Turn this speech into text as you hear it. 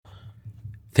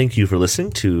Thank you for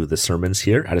listening to the sermons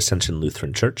here at Ascension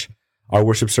Lutheran Church. Our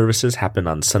worship services happen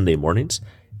on Sunday mornings.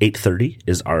 8:30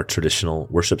 is our traditional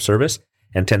worship service,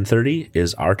 and 10:30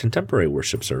 is our contemporary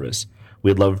worship service.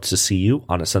 We'd love to see you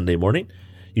on a Sunday morning.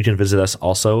 You can visit us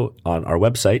also on our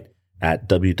website at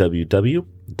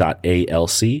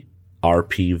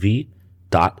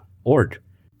www.alcrpv.org.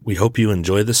 We hope you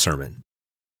enjoy the sermon.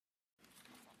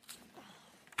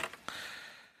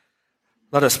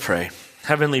 Let us pray.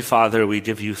 Heavenly Father, we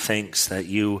give you thanks that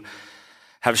you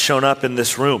have shown up in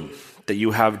this room, that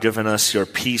you have given us your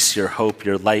peace, your hope,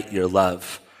 your light, your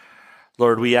love.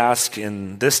 Lord, we ask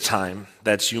in this time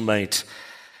that you might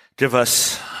give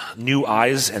us new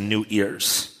eyes and new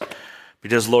ears,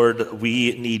 because, Lord,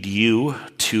 we need you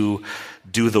to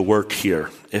do the work here.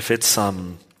 If it's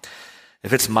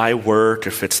my work,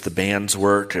 if it's the band's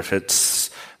work, if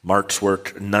it's Mark's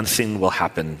work, nothing will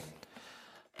happen.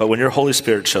 But when your Holy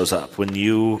Spirit shows up, when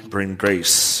you bring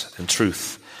grace and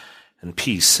truth and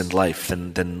peace and life,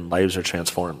 then lives are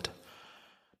transformed.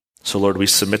 So, Lord, we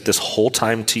submit this whole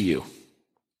time to you.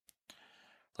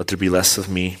 Let there be less of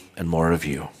me and more of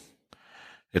you.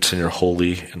 It's in your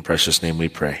holy and precious name we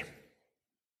pray.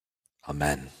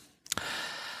 Amen.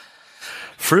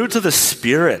 Fruit of the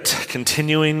Spirit,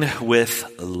 continuing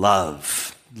with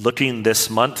love. Looking this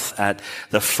month at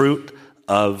the fruit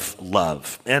of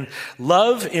love. And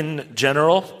love in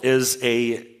general is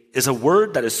a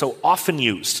word that is so often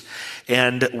used.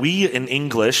 And we in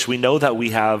English, we know that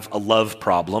we have a love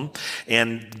problem,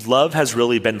 and love has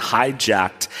really been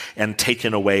hijacked and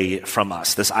taken away from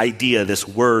us. This idea, this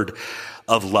word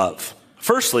of love.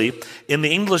 Firstly, in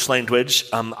the English language,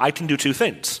 I can do two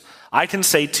things. I can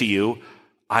say to you,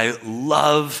 I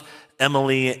love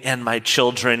Emily and my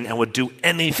children and would do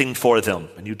anything for them.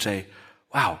 And you'd say,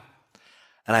 wow.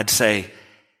 And I'd say,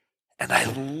 and I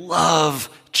love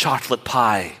chocolate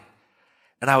pie,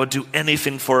 and I would do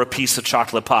anything for a piece of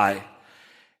chocolate pie.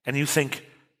 And you think,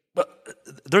 but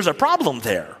there's a problem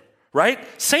there, right?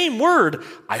 Same word.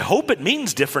 I hope it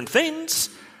means different things,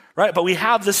 right? But we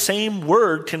have the same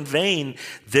word conveying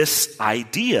this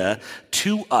idea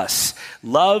to us.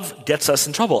 Love gets us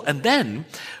in trouble. And then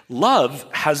love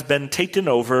has been taken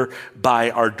over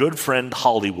by our good friend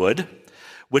Hollywood,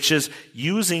 which is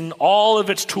using all of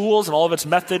its tools and all of its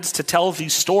methods to tell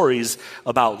these stories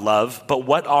about love. But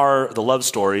what are the love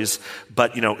stories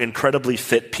but, incredibly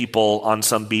fit people on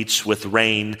some beach with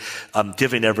rain,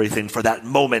 giving everything for that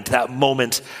moment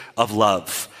of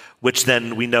love, which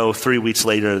then we know 3 weeks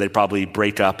later they probably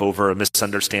break up over a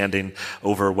misunderstanding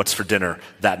over what's for dinner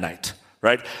that night.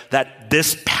 Right? That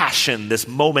this passion, this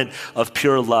moment of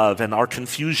pure love, and our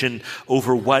confusion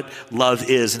over what love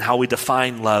is and how we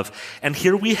define love. And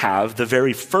here we have the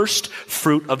very first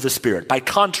fruit of the Spirit. By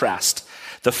contrast,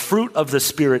 the fruit of the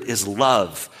Spirit is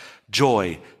love,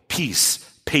 joy, peace,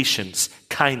 patience,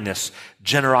 kindness,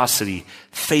 generosity,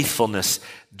 faithfulness,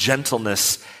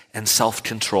 gentleness, and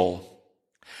self-control.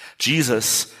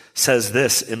 Jesus says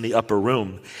this in the upper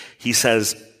room. He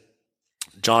says,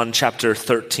 John chapter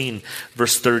 13,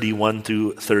 verse 31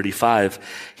 through 35,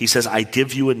 he says, I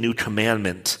give you a new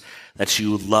commandment, that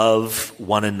you love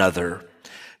one another.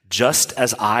 Just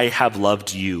as I have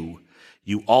loved you,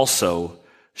 you also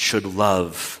should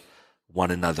love one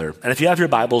another. And if you have your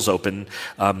Bibles open,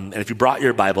 and if you brought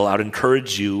your Bible, I would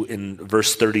encourage you in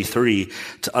verse 33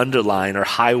 to underline or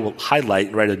highlight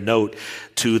and write a note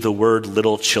to the word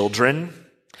little children,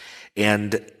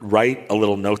 and write a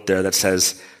little note there that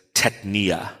says,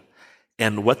 teknia.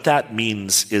 And what that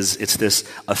means is it's this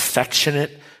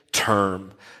affectionate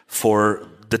term for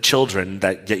the children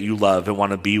that you love and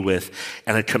want to be with,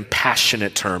 and a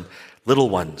compassionate term, little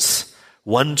ones,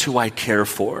 one who I care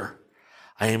for.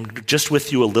 I am just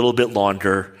with you a little bit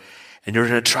longer, and you're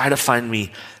going to try to find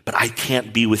me, but I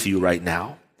can't be with you right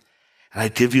now. And I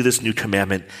give you this new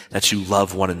commandment, that you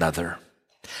love one another.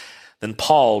 Then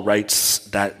Paul writes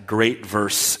that great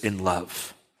verse in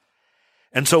love.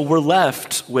 And so we're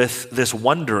left with this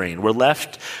wondering, we're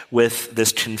left with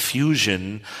this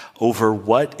confusion over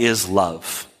what is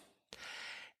love.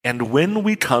 And when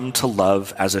we come to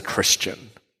love as a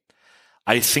Christian,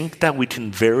 I think that we can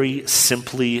very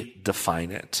simply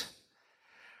define it.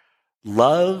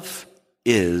 Love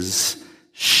is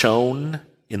shown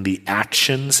in the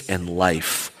actions and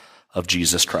life of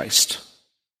Jesus Christ.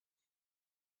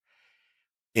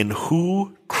 In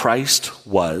who Christ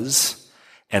was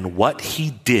and what he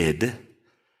did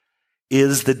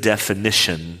is the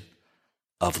definition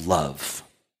of love.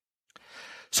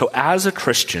 So as a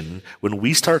Christian, when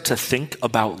we start to think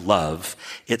about love,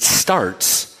 it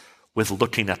starts with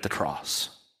looking at the cross.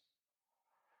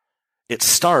 It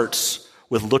starts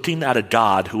with looking at a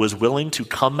God who was willing to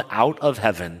come out of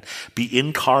heaven, be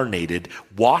incarnated,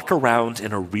 walk around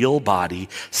in a real body,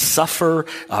 suffer,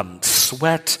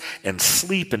 sweat and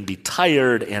sleep and be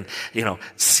tired and,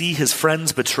 see his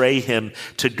friends betray him,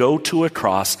 to go to a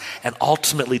cross and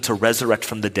ultimately to resurrect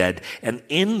from the dead. And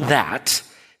in that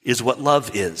is what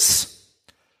love is.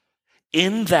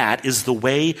 In that is the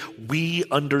way we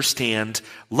understand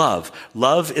love.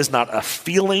 Love is not a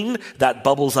feeling that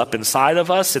bubbles up inside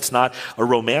of us. It's not a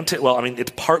romantic,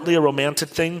 it's partly a romantic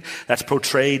thing that's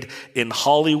portrayed in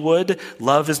Hollywood.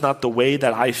 Love is not the way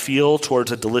that I feel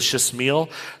towards a delicious meal.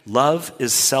 Love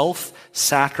is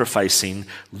self-sacrificing,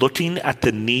 looking at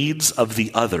the needs of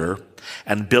the other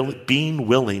and being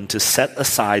willing to set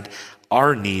aside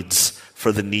our needs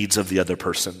for the needs of the other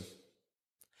person.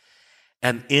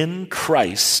 And in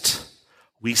Christ,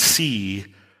 we see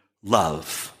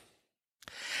love.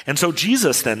 And so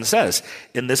Jesus then says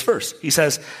in this verse, he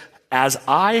says, as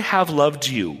I have loved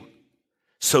you,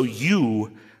 so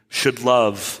you should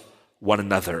love one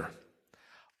another.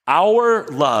 Our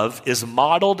love is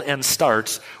modeled and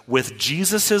starts with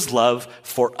Jesus' love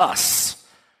for us.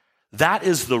 That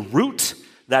is the root,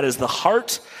 that is the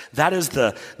heart, that is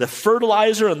the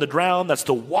fertilizer in the ground, that's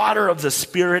the water of the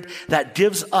Spirit that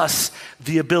gives us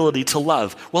the ability to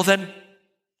love. Well, then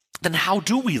how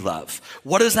do we love?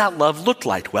 What does that love look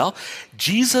like? Well,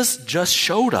 Jesus just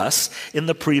showed us in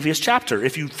the previous chapter.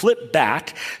 If you flip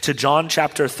back to John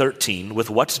chapter 13 with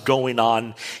what's going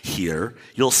on here,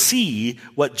 you'll see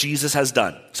what Jesus has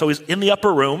done. So he's in the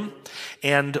upper room,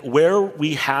 and where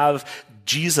we have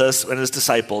Jesus and his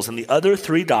disciples and the other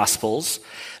three gospels,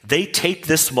 they take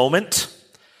this moment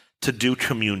to do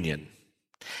communion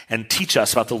and teach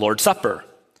us about the Lord's Supper.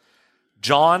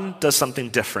 John does something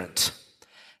different.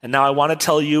 And now I want to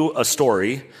tell you a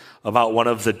story about one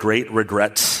of the great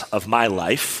regrets of my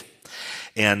life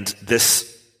and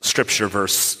this scripture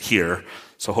verse here.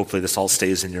 So hopefully this all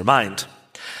stays in your mind.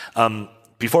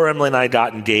 Before Emily and I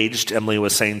got engaged, Emily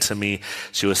was saying to me,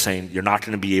 she was saying, you're not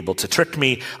going to be able to trick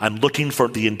me. I'm looking for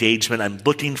the engagement. I'm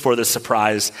looking for the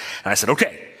surprise. And I said,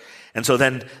 okay. And so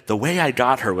then the way I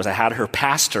got her was I had her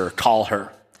pastor call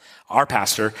her, our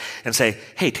pastor, and say,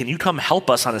 hey, can you come help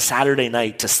us on a Saturday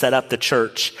night to set up the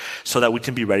church so that we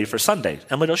can be ready for Sunday?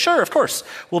 And we go, sure, of course,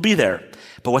 we'll be there.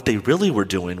 But what they really were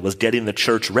doing was getting the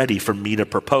church ready for me to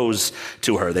propose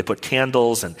to her. They put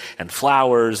candles and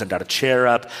flowers and got a chair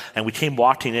up, and we came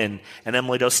walking in, and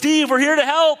Emily goes, Steve, we're here to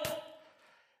help.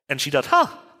 And she does,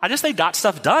 I just they got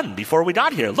stuff done before we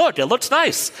got here. Look, it looks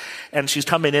nice. And she's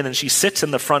coming in and she sits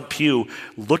in the front pew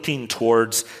looking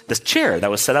towards this chair that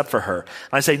was set up for her.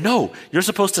 And I say, no, you're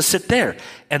supposed to sit there.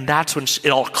 And that's when it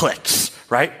all clicks,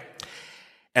 right?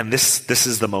 And this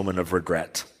is the moment of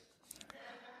regret.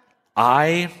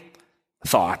 I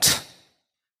thought,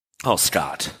 oh,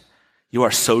 Scott, you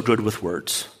are so good with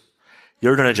words.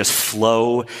 You're going to just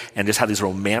flow and just have these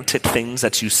romantic things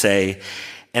that you say.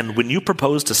 And when you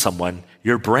propose to someone,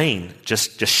 your brain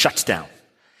just shuts down.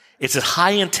 It's a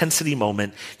high intensity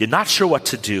moment. You're not sure what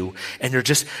to do.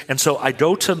 And so I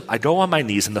go on my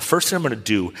knees, and the first thing I'm going to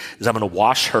do is I'm going to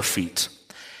wash her feet.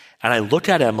 And I look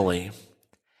at Emily,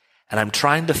 and I'm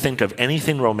trying to think of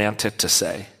anything romantic to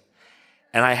say.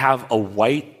 And I have a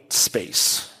white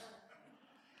space.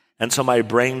 And so my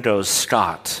brain goes,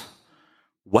 Scott,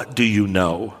 what do you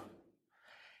know?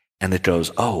 And it goes,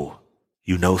 oh,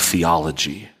 you know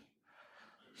theology.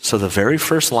 So the very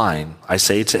first line I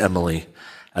say to Emily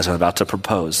as I'm about to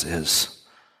propose is,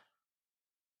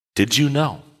 did you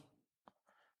know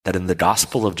that in the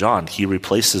Gospel of John, he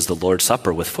replaces the Lord's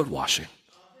Supper with foot washing?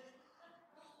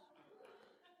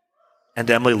 And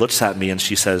Emily looks at me and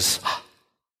she says,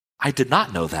 I did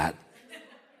not know that.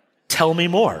 Tell me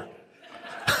more.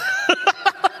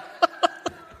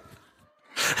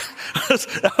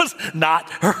 That was not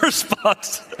her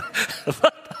response.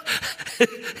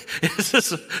 It's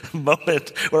this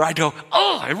moment where I go,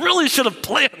 oh, I really should have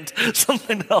planned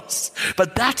something else.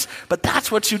 But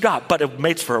that's what you got. But it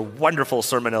makes for a wonderful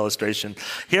sermon illustration.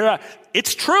 Here,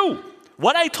 it's true.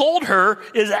 What I told her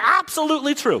is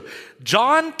absolutely true.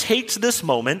 John takes this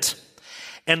moment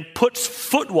and puts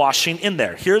foot washing in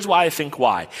there. Here's why I think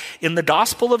why. In the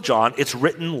Gospel of John, it's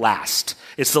written last.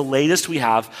 It's the latest we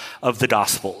have of the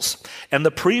Gospels. And the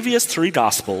previous three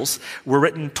Gospels were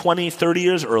written 20, 30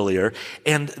 years earlier,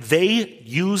 and they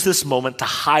use this moment to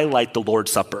highlight the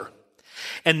Lord's Supper.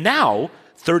 And now,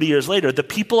 30 years later, the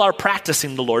people are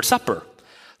practicing the Lord's Supper.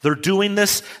 They're doing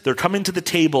this, they're coming to the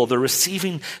table, they're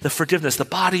receiving the forgiveness, the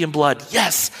body and blood,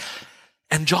 yes.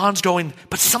 And John's going,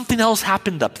 but something else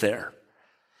happened up there.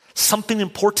 Something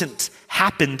important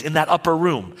happened in that upper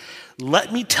room.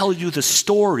 Let me tell you the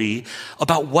story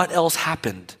about what else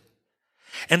happened.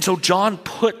 And so John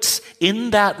puts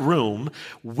in that room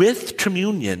with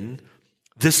communion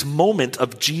this moment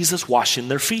of Jesus washing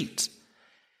their feet.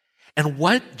 And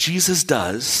what Jesus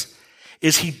does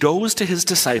is he goes to his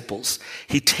disciples,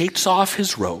 he takes off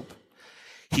his robe,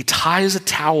 he ties a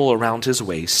towel around his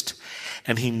waist,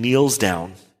 and he kneels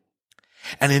down.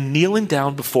 And in kneeling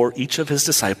down before each of his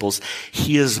disciples,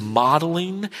 he is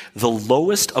modeling the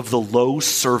lowest of the low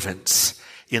servants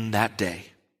in that day.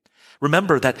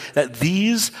 Remember that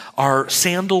these are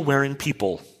sandal-wearing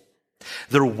people.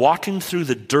 They're walking through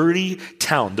the dirty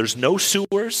town. There's no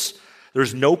sewers.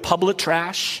 There's no public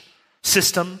trash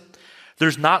system.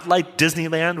 There's not like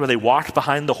Disneyland where they walk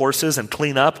behind the horses and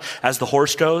clean up as the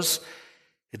horse goes.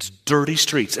 It's dirty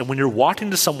streets. And when you're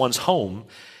walking to someone's home,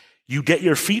 you get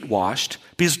your feet washed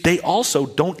because they also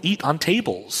don't eat on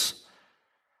tables.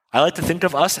 I like to think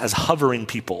of us as hovering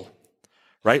people,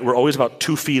 right? We're always about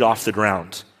 2 feet off the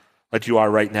ground, like you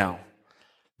are right now.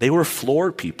 They were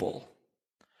floor people.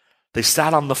 They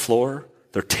sat on the floor.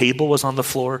 Their table was on the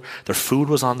floor. Their food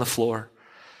was on the floor.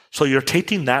 So you're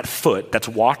taking that foot that's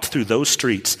walked through those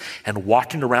streets and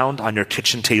walking around on your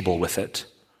kitchen table with it.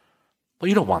 Well,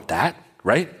 you don't want that,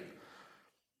 right?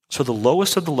 So the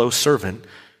lowest of the low servant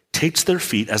takes their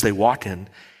feet as they walk in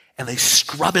and they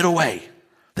scrub it away.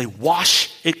 They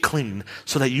wash it clean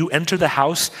so that you enter the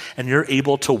house and you're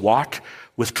able to walk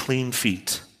with clean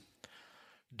feet.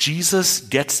 Jesus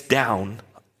gets down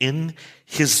in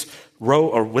his row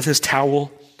or with his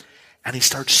towel and he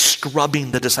starts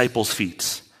scrubbing the disciples'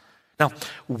 feet. Now,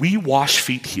 we wash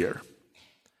feet here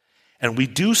and we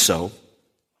do so,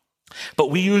 but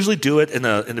we usually do it in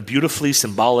a beautifully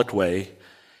symbolic way,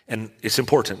 and it's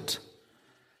important.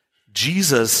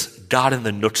 Jesus got in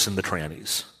the nooks and the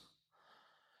crannies.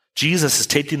 Jesus is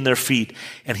taking their feet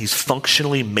and he's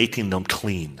functionally making them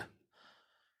clean.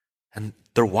 And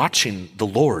they're watching the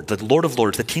Lord of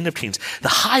Lords, the King of Kings, the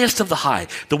highest of the high,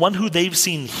 the one who they've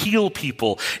seen heal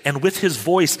people and with his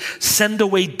voice send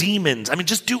away demons. I mean,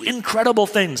 just do incredible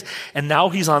things. And now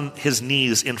he's on his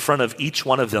knees in front of each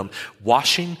one of them,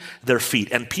 washing their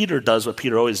feet. And Peter does what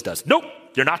Peter always does. Nope,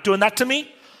 you're not doing that to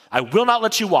me. I will not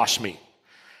let you wash me.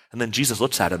 And then Jesus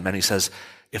looks at him and he says,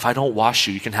 if I don't wash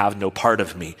you, you can have no part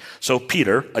of me. So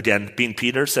Peter, again, being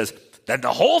Peter, says, then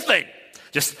the whole thing.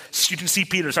 Just, you can see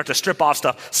Peter start to strip off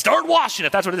stuff. Start washing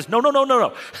it. That's what it is. No.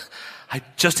 I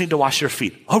just need to wash your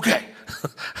feet. Okay.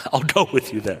 I'll go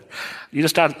with you there. You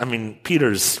just got,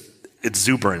 Peter's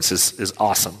exuberance is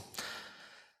awesome.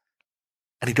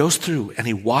 And he goes through and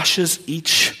he washes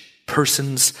each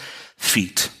person's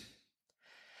feet.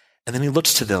 And then he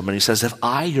looks to them and he says, if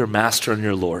I, your master and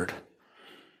your Lord,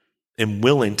 am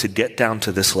willing to get down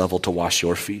to this level to wash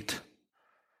your feet,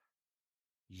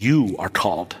 you are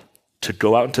called to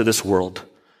go out into this world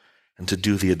and to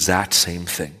do the exact same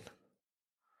thing.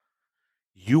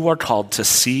 You are called to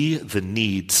see the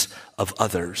needs of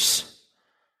others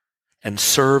and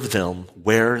serve them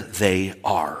where they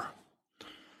are.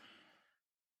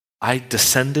 I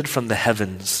descended from the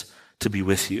heavens to be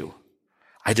with you.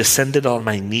 I descended on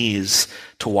my knees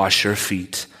to wash your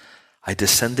feet. I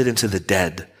descended into the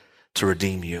dead to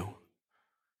redeem you.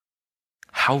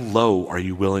 How low are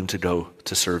you willing to go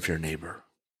to serve your neighbor?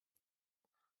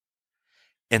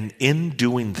 And in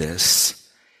doing this,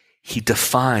 he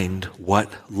defined what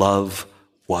love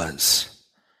was.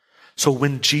 So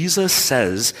when Jesus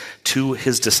says to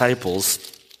his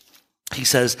disciples, he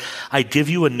says, I give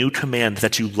you a new command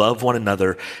that you love one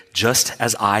another just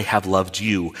as I have loved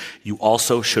you. You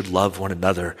also should love one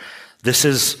another. This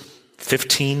is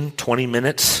 15, 20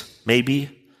 minutes,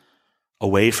 maybe,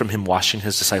 away from him washing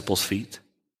his disciples' feet.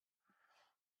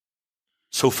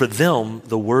 So for them,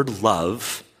 the word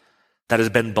love that has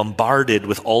been bombarded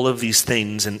with all of these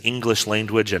things in English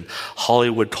language and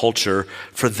Hollywood culture,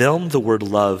 for them, the word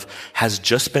love has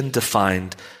just been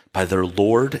defined by their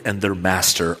Lord and their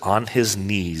Master on his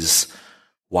knees,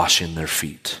 washing their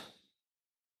feet.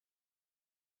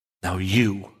 Now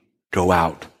you go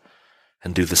out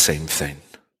and do the same thing.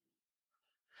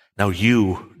 Now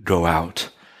you go out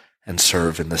and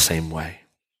serve in the same way.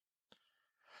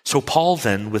 So Paul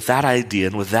then, with that idea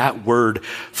and with that word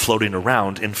floating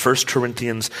around in 1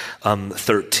 Corinthians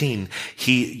 13,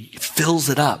 he fills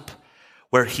it up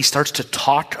where he starts to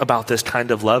talk about this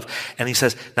kind of love. And he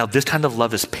says, now this kind of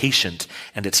love is patient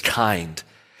and it's kind.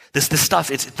 This stuff,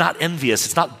 it's not envious.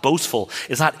 It's not boastful.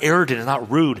 It's not arrogant. It's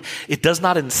not rude. It does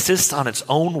not insist on its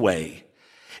own way.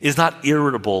 It is not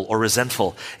irritable or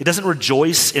resentful. It doesn't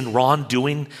rejoice in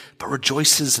wrongdoing, but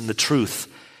rejoices in the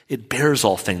truth. It bears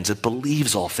all things. It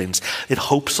believes all things. It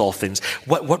hopes all things.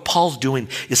 What Paul's doing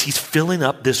is he's filling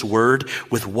up this word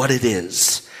with what it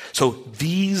is. So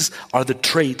these are the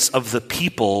traits of the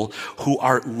people who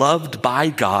are loved by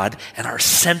God and are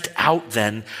sent out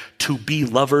then to be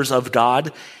lovers of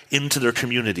God into their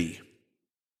community.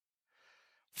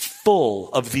 Full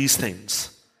of these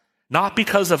things. Not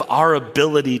because of our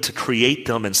ability to create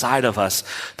them inside of us,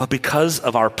 but because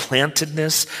of our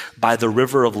plantedness by the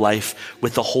river of life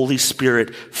with the Holy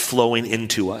Spirit flowing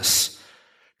into us,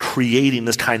 creating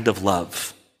this kind of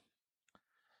love.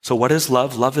 So what is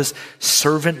love? Love is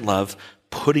servant love,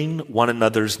 putting one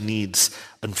another's needs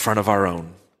in front of our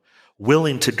own,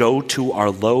 willing to go to our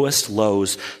lowest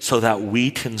lows so that we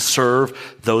can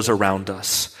serve those around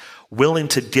us. Willing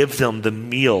to give them the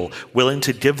meal, willing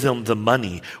to give them the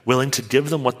money, willing to give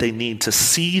them what they need to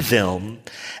see them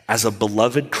as a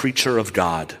beloved creature of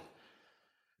God.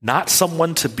 Not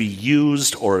someone to be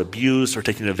used or abused or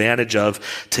taken advantage of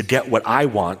to get what I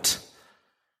want,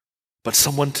 but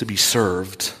someone to be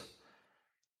served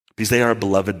because they are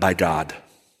beloved by God.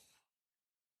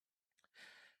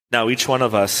 Now, each one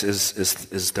of us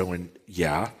is going,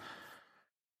 yeah,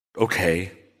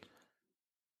 okay,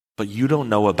 but you don't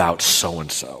know about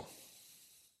so-and-so.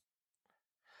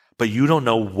 But you don't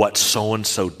know what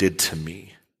so-and-so did to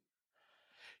me.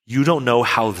 You don't know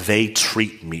how they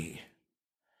treat me.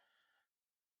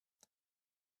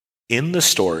 In the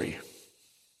story,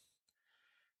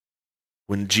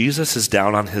 when Jesus is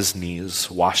down on his knees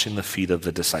washing the feet of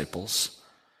the disciples,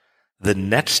 the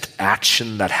next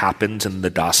action that happens in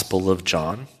the Gospel of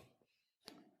John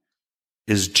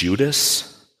is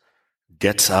Judas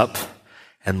gets up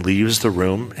and leaves the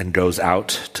room and goes out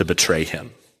to betray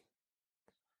him.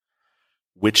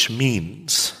 Which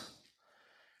means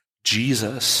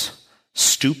Jesus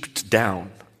stooped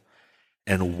down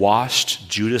and washed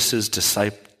Judas's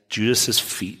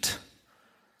feet,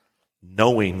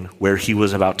 knowing where he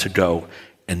was about to go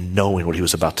and knowing what he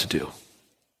was about to do.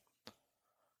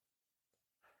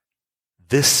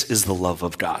 This is the love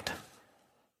of God.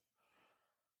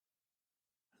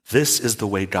 This is the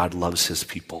way God loves his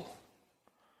people.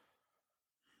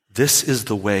 This is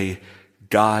the way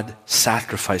God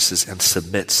sacrifices and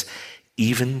submits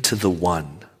even to the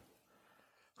one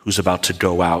who's about to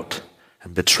go out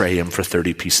and betray him for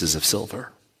 30 pieces of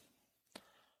silver.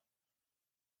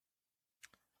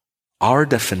 Our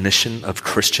definition of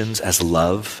Christians as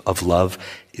love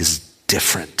is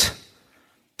different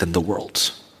than the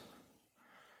world's.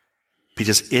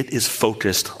 Because it is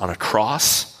focused on a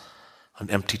cross,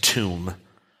 an empty tomb,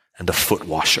 and a foot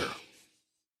washer.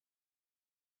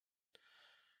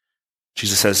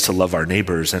 Jesus says to love our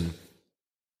neighbors, and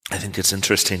I think it's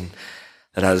interesting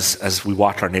that as we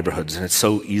walk our neighborhoods, and it's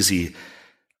so easy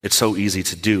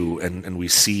to do, and we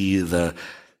see the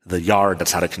yard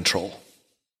that's out of control,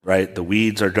 right? The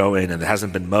weeds are going, and it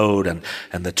hasn't been mowed, and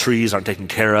the trees aren't taken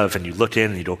care of, and you look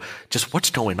in and you go, just what's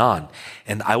going on?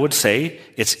 And I would say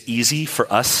it's easy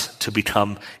for us to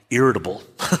become irritable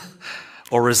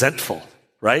or resentful,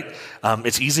 right?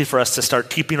 It's easy for us to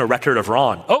start keeping a record of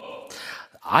wrong. Oh,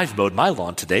 I've mowed my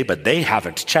lawn today, but they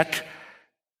haven't. Check.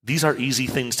 These are easy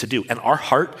things to do. And our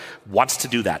heart wants to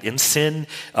do that. In sin,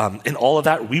 in all of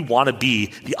that, we want to be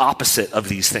the opposite of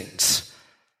these things.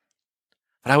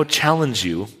 But I would challenge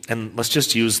you, and let's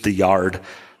just use the yard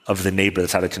of the neighbor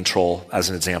that's out of control as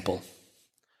an example.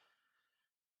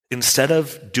 Instead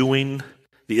of doing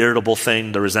the irritable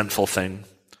thing, the resentful thing,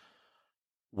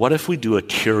 what if we do a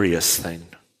curious thing?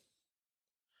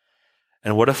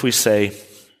 And what if we say,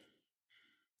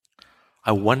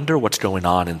 I wonder what's going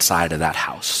on inside of that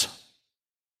house.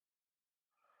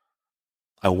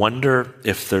 I wonder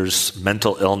if there's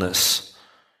mental illness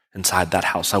inside that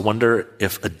house. I wonder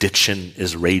if addiction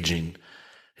is raging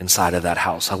inside of that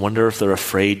house. I wonder if they're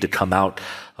afraid to come out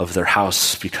of their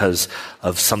house because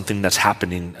of something that's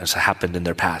happened in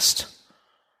their past.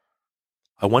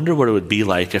 I wonder what it would be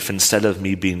like if instead of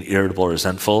me being irritable or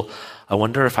resentful, I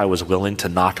wonder if I was willing to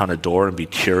knock on a door and be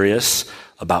curious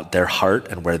about their heart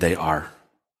and where they are.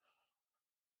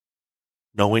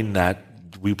 Knowing that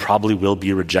we probably will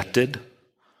be rejected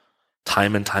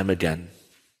time and time again.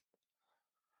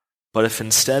 But if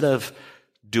instead of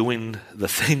doing the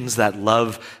things that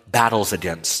love battles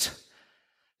against,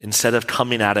 instead of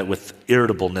coming at it with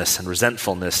irritableness and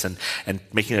resentfulness and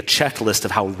making a checklist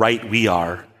of how right we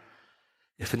are,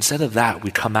 if instead of that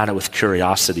we come at it with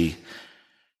curiosity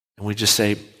and we just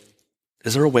say,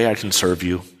 is there a way I can serve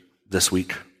you this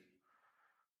week?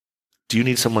 Do you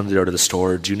need someone to go to the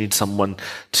store? Do you need someone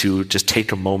to just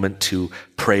take a moment to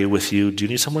pray with you? Do you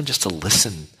need someone just to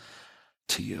listen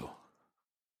to you?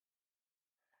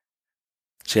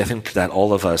 See, I think that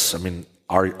all of us,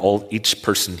 each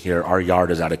person here, our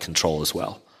yard is out of control as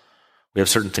well. We have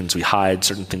certain things we hide,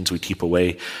 certain things we keep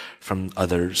away from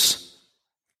others.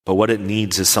 But what it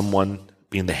needs is someone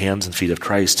being the hands and feet of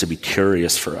Christ to be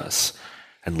curious for us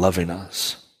and loving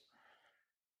us.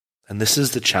 And this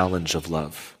is the challenge of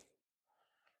love.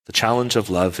 The challenge of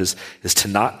love is to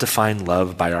not define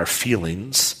love by our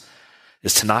feelings,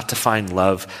 is to not define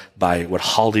love by what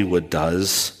Hollywood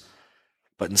does,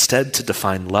 but instead to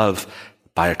define love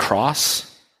by a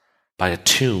cross, by a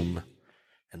tomb,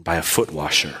 and by a foot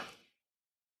washer.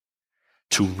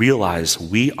 To realize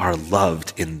we are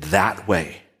loved in that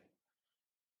way.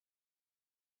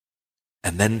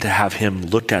 And then to have him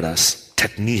look at us,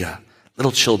 teknia,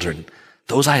 little children,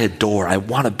 those I adore, I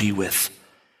want to be with.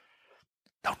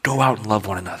 Now go out and love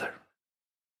one another.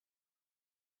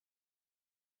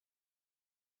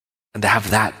 And to have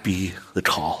that be the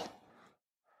call.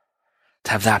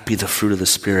 To have that be the fruit of the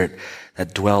Spirit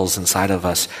that dwells inside of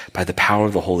us by the power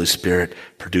of the Holy Spirit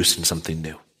producing something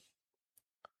new.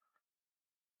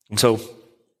 And so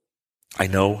I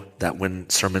know that when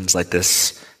sermons like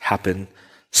this happen,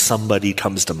 somebody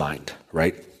comes to mind,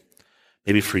 right?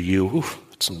 Maybe for you,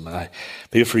 it's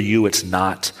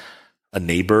not a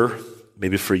neighbor.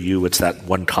 Maybe for you, it's that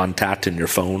one contact in your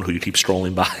phone who you keep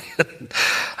scrolling by.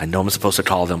 I know I'm supposed to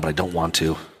call them, but I don't want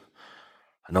to.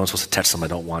 I know I'm supposed to text them, I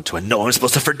don't want to. I know I'm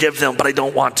supposed to forgive them, but I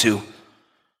don't want to.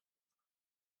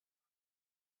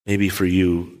 Maybe for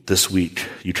you this week,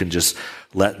 you can just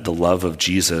let the love of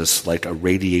Jesus, like a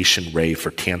radiation ray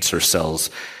for cancer cells,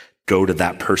 go to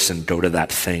that person, go to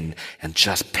that thing, and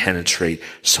just penetrate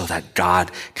so that God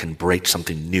can break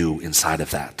something new inside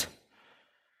of that.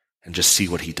 And just see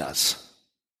what he does.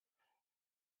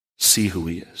 See who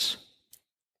he is.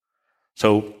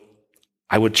 So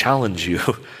I would challenge you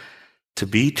to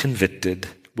be convicted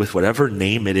with whatever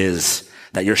name it is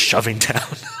that you're shoving down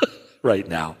right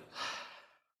now.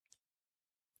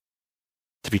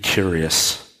 To be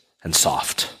curious and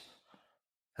soft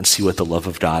and see what the love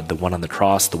of God, the one on the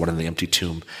cross, the one in the empty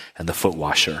tomb, and the foot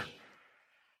washer,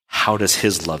 how does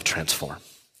his love transform?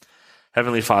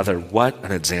 Heavenly Father, what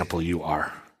an example you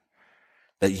are,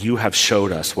 that you have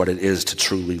showed us what it is to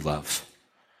truly love.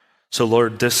 So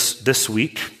Lord, this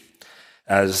week,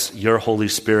 as your Holy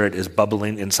Spirit is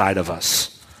bubbling inside of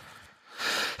us,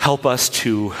 help us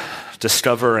to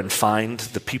discover and find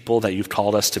the people that you've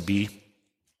called us to be.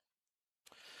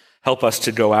 Help us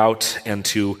to go out and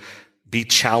to be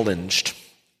challenged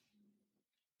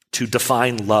to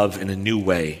define love in a new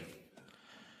way,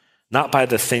 not by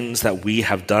the things that we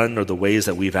have done or the ways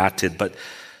that we've acted, but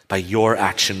by your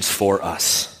actions for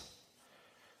us.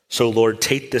 So Lord,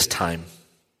 take this time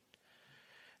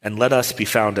and let us be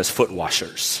found as foot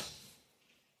washers.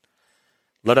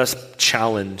 Let us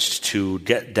challenge to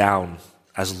get down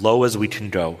as low as we can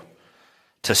go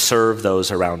to serve those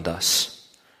around us.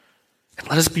 And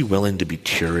let us be willing to be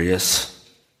curious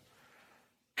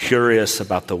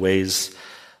about the ways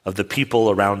of the people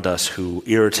around us who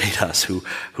irritate us, who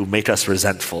make us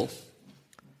resentful.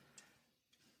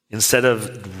 Instead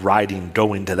of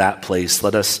going to that place,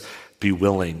 let us be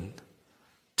willing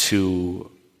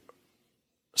to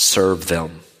serve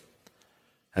them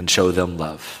and show them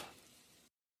love.